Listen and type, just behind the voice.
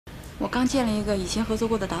我刚见了一个以前合作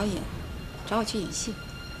过的导演，找我去演戏。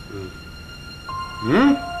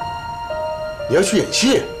你要去演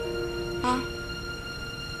戏？啊？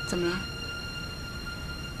怎么了？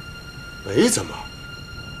没怎么。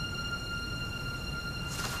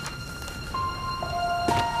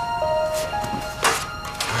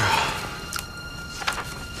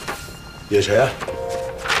演谁啊？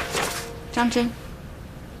张真。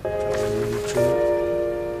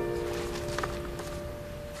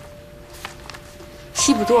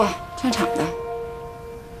戏不多，串场的。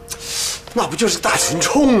那不就是大群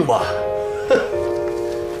众吗？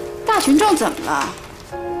大群众怎么了？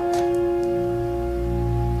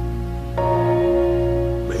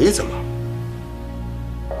没怎么。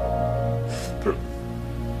不是，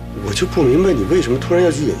我就不明白你为什么突然要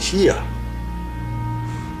去演戏呀？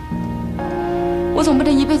我总不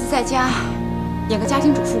能一辈子在家演个家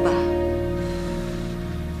庭主妇吧？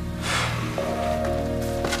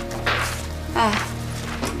哎，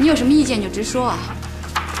你有什么意见就直说啊。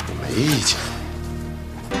我没意见。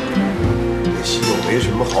这戏又没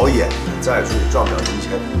什么好演的，再说也赚不了什么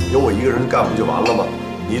钱，由我一个人干不就完了吗？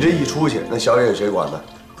你这一出去，那小演谁管呢？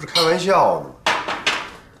不是开玩笑呢吗？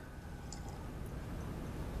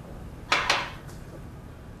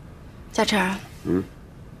嘉诚。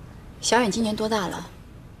小远今年多大了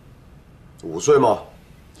？5岁吗？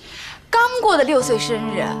刚过的6岁生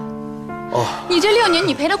日。哦，你这6年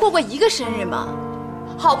你陪他过一个生日吗？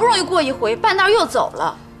好不容易过一回，半道又走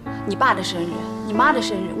了。你爸的生日，你妈的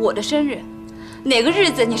生日，我的生日，哪个日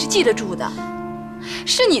子你是记得住的？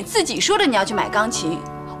是你自己说的你要去买钢琴，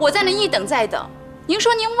我在那一等再等。您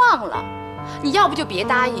说您忘了，你要不就别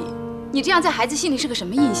答应。你这样在孩子心里是个什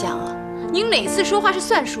么印象啊？您哪次说话是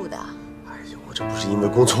算数的？我这不是因为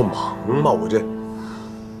工作忙吗？我这，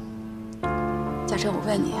嘉诚，我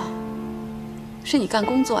问你，是你干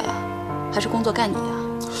工作呀，还是工作干你呀？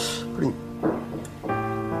不是你，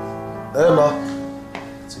哎妈，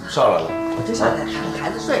怎么上来了？我就想在看孩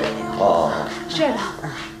子睡了没有。哦，睡了。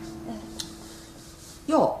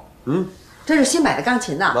哟，这是新买的钢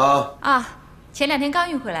琴呐？妈啊，前2天刚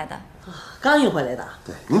运回来的。刚运回来的。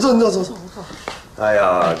对，您坐，您坐，坐。哎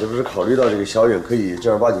呀，这不是考虑到这个小远可以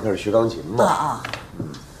正儿八经开始学钢琴吗？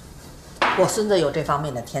我孙子有这方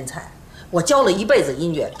面的天才，我教了一辈子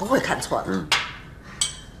音乐，不会看错的。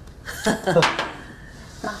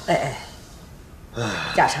哎，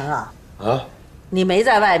嘉诚啊，你没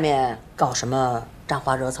在外面搞什么沾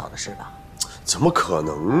花惹草的事吧？怎么可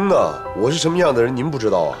能呢？我是什么样的人，您不知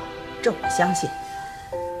道啊？这我相信，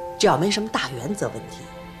只要没什么大原则问题，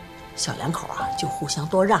小两口啊就互相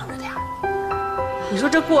多让着点儿。你说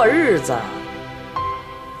这过日子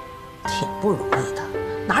挺不容易的，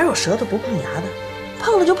哪有舌头不碰牙的？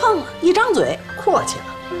碰了就碰了，一张嘴阔气了。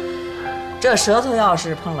这舌头要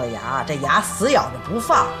是碰了牙，这牙死咬着不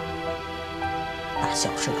放，那小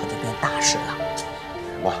事可就变大事了。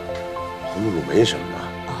妈，红露露没什么的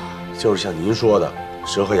就是像您说的，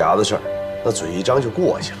舌和牙的事儿，那嘴一张就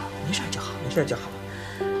过去了。没事就好，没事就好。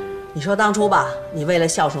你说当初吧，你为了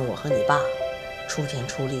孝顺我和你爸，出钱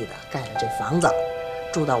出力的盖了这房子，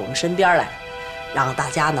住到我们身边来，让大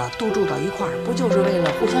家呢都住到一块儿，不就是为了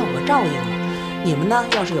互相有个照应吗？你们呢，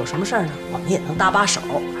要是有什么事儿呢，我们也能搭把手。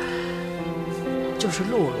就是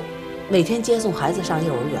露露，每天接送孩子上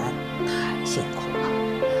幼儿园，太辛苦了。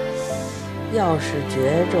要是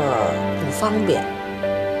觉着不方便，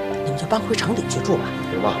你们就搬回城里去住吧。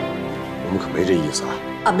行吧，我们可没这意思啊。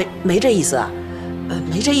没这意思啊，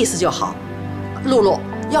没这意思就好。露露，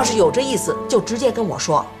要是有这意思，就直接跟我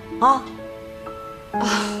说啊。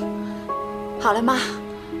好了，妈，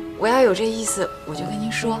我要有这意思，我就跟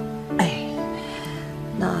您说。哎，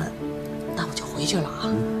那我就回去了啊。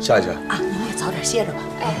下去啊，你们也早点歇着吧。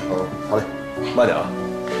哎，好嘞，慢点啊。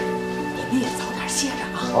你们也早点歇着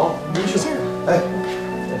啊。好，您去歇着。哎，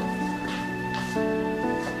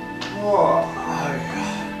哇，哎呀，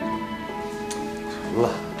成了。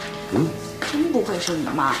真不愧是你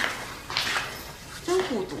妈，真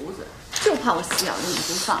护犊子，就怕我死咬着你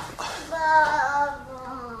不放。爸爸，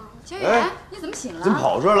小远，你怎么醒了？怎么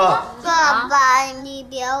跑出来了？爸爸，你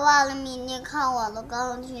别忘了明天看我的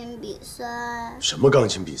钢琴比赛。什么钢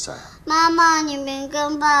琴比赛啊？妈妈，你没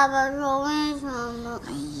跟爸爸说为什么？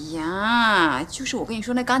哎呀，就是我跟你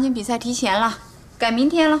说，那钢琴比赛提前了，改明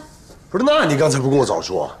天了。不是，那你刚才不跟我早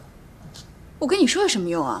说？我跟你说有什么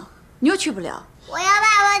用啊？你又去不了。我要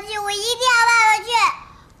爸爸去，我一定要爸爸去。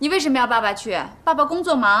你为什么要爸爸去？爸爸工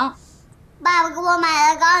作忙。爸爸给我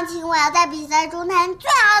买了钢琴，我要在比赛中弹最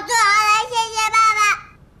好最好的，谢谢爸爸。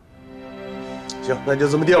行，那就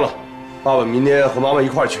这么定了。爸爸明天和妈妈一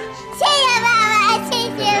块儿去。谢谢爸爸，谢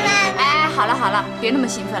谢爸爸。哎，好了好了，别那么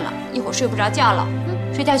兴奋了，一会儿睡不着觉了。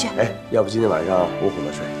睡觉去。哎，要不今天晚上我哄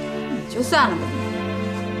她睡？你就算了吧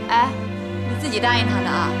你。哎，你自己答应他的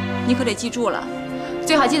啊，你可得记住了，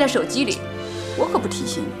最好记在手机里。我可不提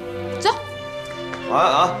醒你。走。晚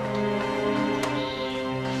安啊。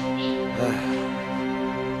哎。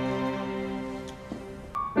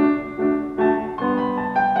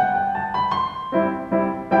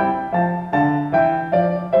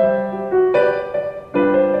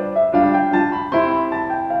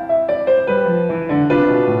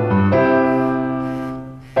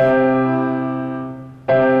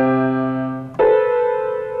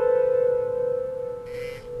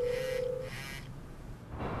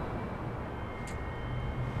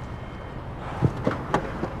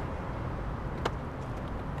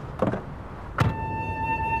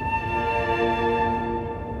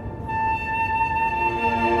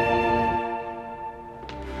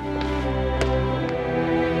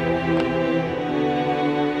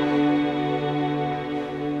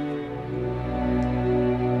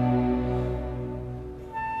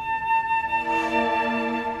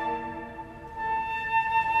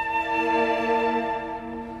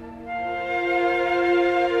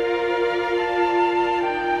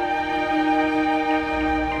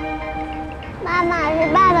 妈妈，是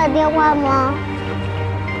爸爸电话吗？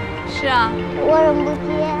是啊。为什么不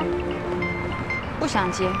接？不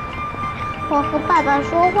想接。我和爸爸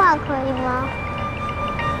说话可以吗？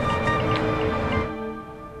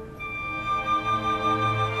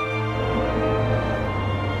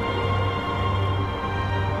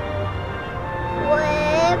喂，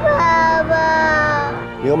爸爸。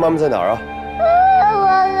你和妈妈在哪儿啊？我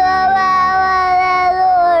和爸爸在路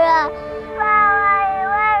上。爸爸，你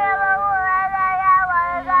为什么不来参加我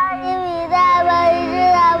的钢琴比赛吗？你知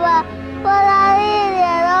道吗？我哪里一点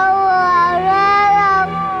都不好，真的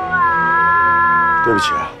不好。对不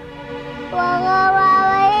起啊。我和爸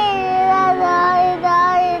爸一直在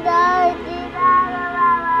等你，其他的爸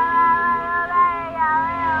爸都带着小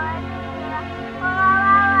朋友们出去了，我和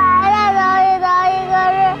妈妈还在等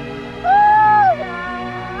你，可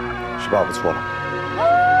是，是爸爸错了。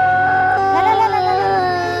来，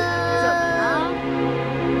怎么了？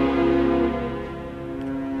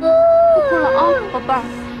不哭了啊，宝贝儿。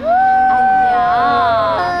哎呀，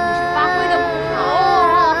你是发挥的不好。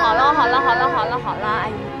好了，哎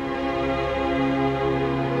呀。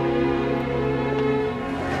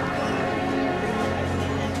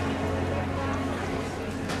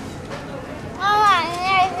 妈妈，你也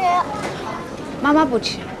吃。妈妈不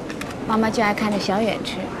吃，妈妈就爱看着小远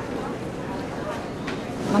吃。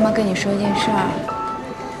妈妈跟你说一件事儿，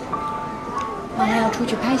妈妈要出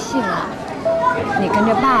去拍戏了，你跟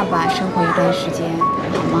着爸爸生活一段时间，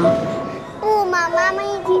好吗？不嘛，妈妈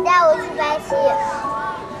一起带我去拍戏。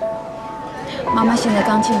妈妈现在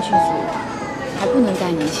刚进剧组，还不能带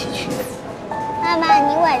你一起去。妈妈，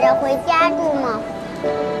你晚上回家住吗？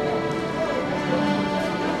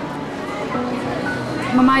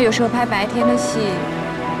妈妈有时候拍白天的戏，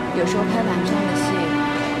有时候拍晚上的戏，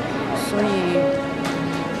所以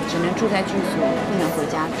只能住在剧组，不能回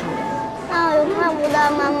家住。那我就看不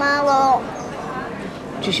到妈妈喽。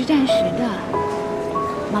只是暂时的，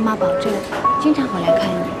妈妈保证经常回来看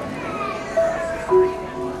你。